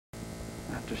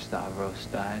after Stavros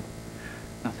died.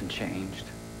 Nothing changed.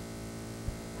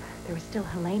 There was still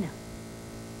Helena,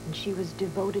 and she was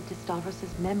devoted to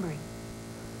Stavros' memory.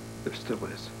 There still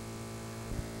is.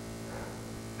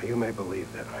 Now, you may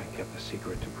believe that I kept the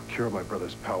secret to procure my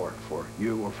brother's power for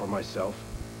you or for myself.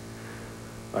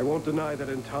 I won't deny that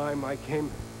in time I came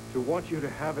to want you to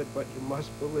have it, but you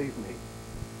must believe me.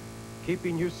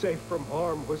 Keeping you safe from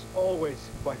harm was always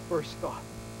my first thought.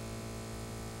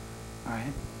 All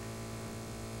right.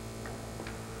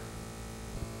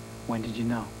 When did you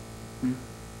know? Hmm?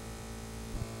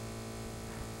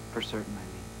 For certain,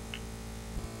 I mean.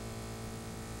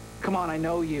 Come on, I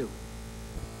know you.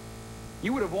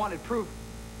 You would have wanted proof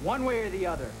one way or the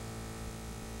other.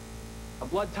 A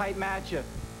blood-type match, a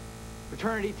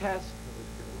paternity test. I was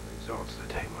given the results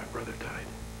the day my brother died.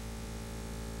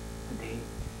 The day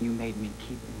you made me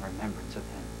keep in remembrance of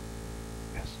him.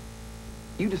 Yes.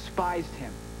 You despised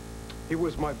him. He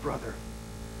was my brother.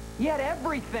 He had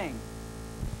everything.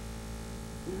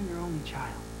 Even your only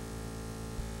child.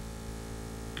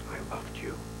 I loved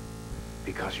you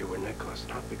because you were Nikolas,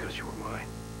 not because you were mine.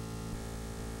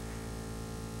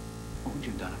 What would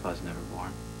you have done if I was never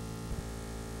born?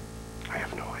 I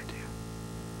have no idea.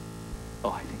 Oh,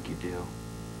 I think you do.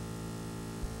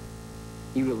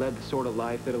 You would have led the sort of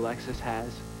life that Alexis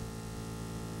has.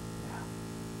 Yeah.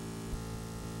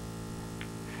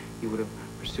 You would have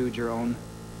pursued your own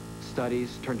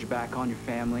studies, turned your back on your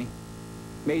family,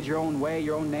 made your own way,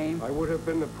 your own name. I would have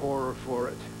been the poorer for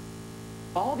it.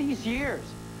 All these years,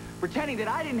 pretending that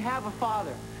I didn't have a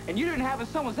father, and you didn't have a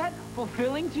son. Was that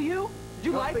fulfilling to you? Did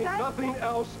you like that? Nothing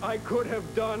else I could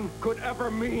have done could ever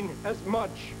mean as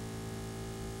much.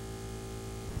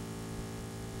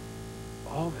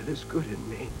 All that is good in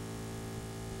me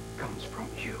comes from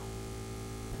you.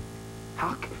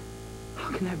 How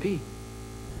can that be?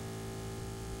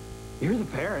 You're the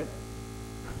parent,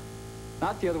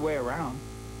 not the other way around.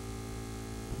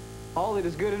 All that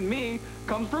is good in me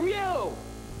comes from you.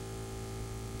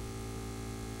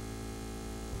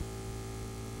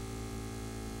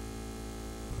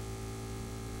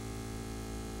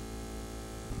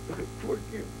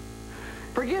 Forgive.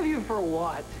 Forgive you for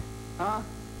what? Huh?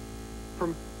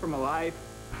 From a life?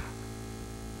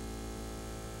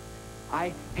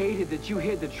 I hated that you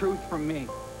hid the truth from me.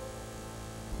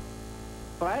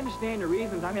 But I understand your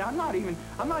reasons. I mean, I'm not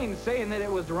even saying that it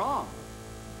was wrong.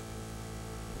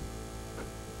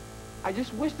 I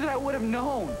just wish that I would have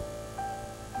known.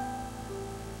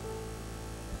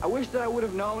 I wish that I would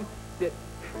have known that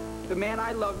the man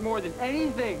I loved more than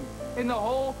anything in the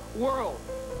whole world,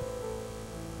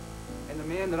 and the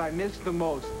man that I missed the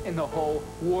most in the whole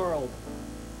world,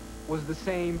 was the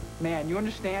same man. You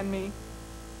understand me?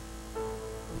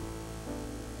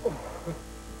 Oh,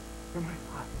 you're my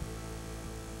father.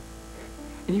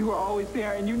 And you were always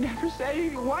there, and you never said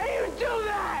anything. Why do you do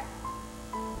that?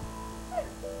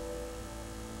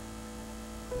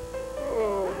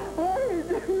 Why do you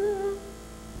do that?